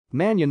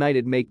Man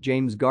United make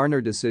James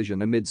Garner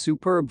decision amid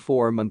superb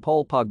form and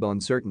Paul Pogba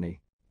uncertainty.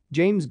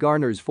 James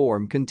Garner's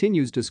form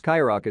continues to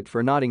skyrocket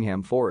for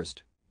Nottingham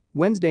Forest.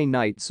 Wednesday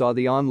night saw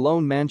the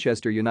on-loan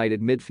Manchester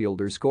United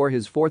midfielder score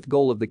his fourth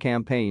goal of the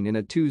campaign in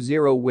a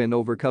 2-0 win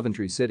over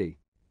Coventry City.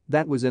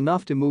 That was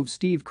enough to move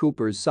Steve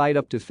Cooper's side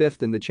up to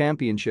fifth in the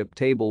championship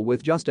table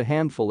with just a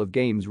handful of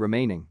games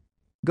remaining.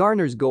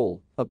 Garner's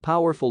goal, a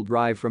powerful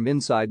drive from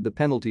inside the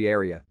penalty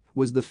area,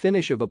 was the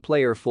finish of a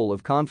player full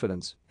of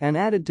confidence and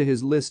added to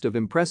his list of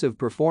impressive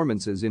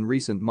performances in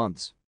recent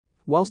months.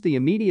 Whilst the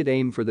immediate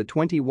aim for the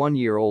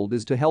 21-year-old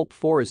is to help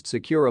Forest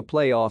secure a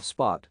playoff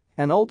spot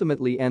and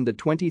ultimately end a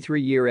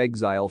 23-year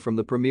exile from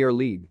the Premier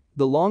League,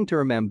 the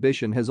long-term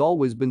ambition has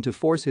always been to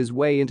force his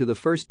way into the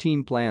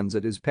first-team plans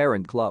at his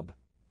parent club.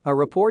 A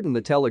report in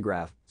The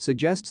Telegraph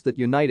suggests that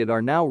United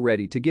are now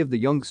ready to give the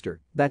youngster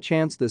that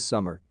chance this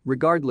summer,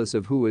 regardless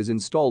of who is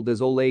installed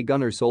as Ole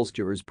Gunnar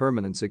Solskjaer's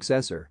permanent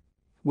successor.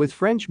 With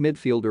French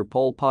midfielder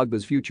Paul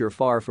Pogba's future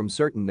far from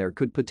certain, there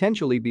could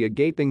potentially be a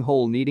gaping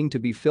hole needing to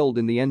be filled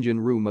in the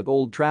engine room at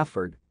Old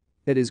Trafford.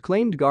 It is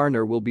claimed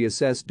Garner will be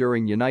assessed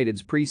during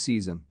United's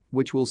pre-season,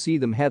 which will see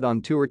them head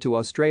on tour to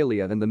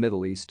Australia and the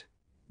Middle East.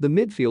 The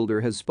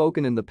midfielder has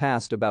spoken in the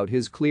past about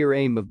his clear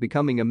aim of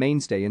becoming a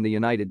mainstay in the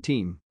United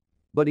team.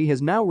 But he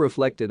has now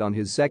reflected on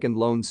his second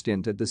loan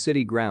stint at the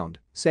City ground,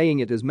 saying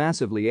it has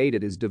massively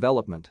aided his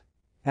development.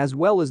 As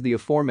well as the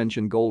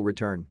aforementioned goal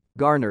return,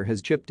 Garner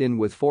has chipped in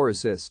with 4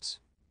 assists.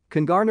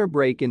 Can Garner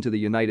break into the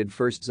United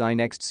first side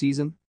next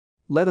season?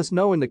 Let us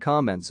know in the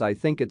comments. I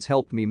think it's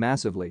helped me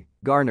massively,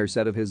 Garner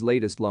said of his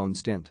latest loan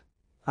stint.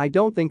 I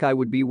don't think I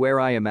would be where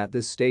I am at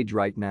this stage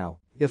right now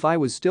if I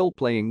was still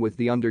playing with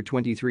the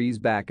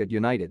under-23s back at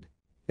United.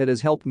 It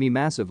has helped me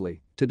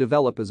massively to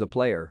develop as a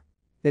player.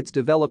 It's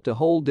developed a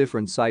whole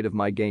different side of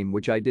my game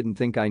which I didn't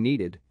think I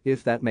needed,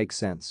 if that makes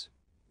sense.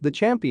 The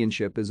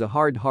Championship is a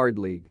hard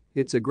league,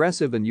 it's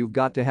aggressive and you've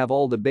got to have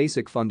all the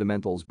basic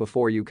fundamentals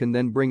before you can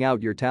then bring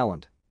out your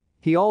talent.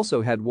 He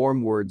also had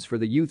warm words for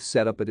the youth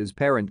setup at his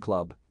parent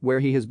club,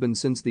 where he has been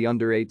since the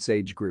under-8s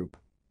age group.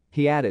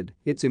 He added,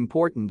 "It's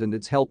important and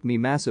it's helped me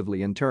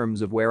massively in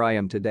terms of where I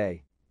am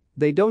today.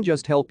 They don't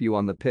just help you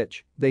on the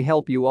pitch, they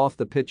help you off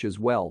the pitch as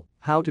well,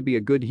 how to be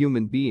a good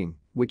human being,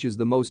 which is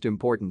the most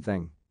important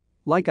thing.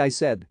 Like I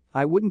said,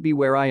 I wouldn't be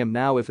where I am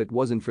now if it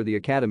wasn't for the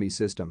academy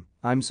system,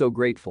 I'm so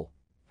grateful.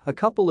 A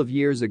couple of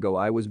years ago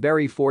I was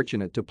very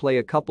fortunate to play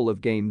a couple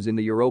of games in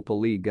the Europa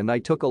League and I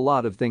took a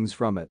lot of things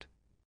from it.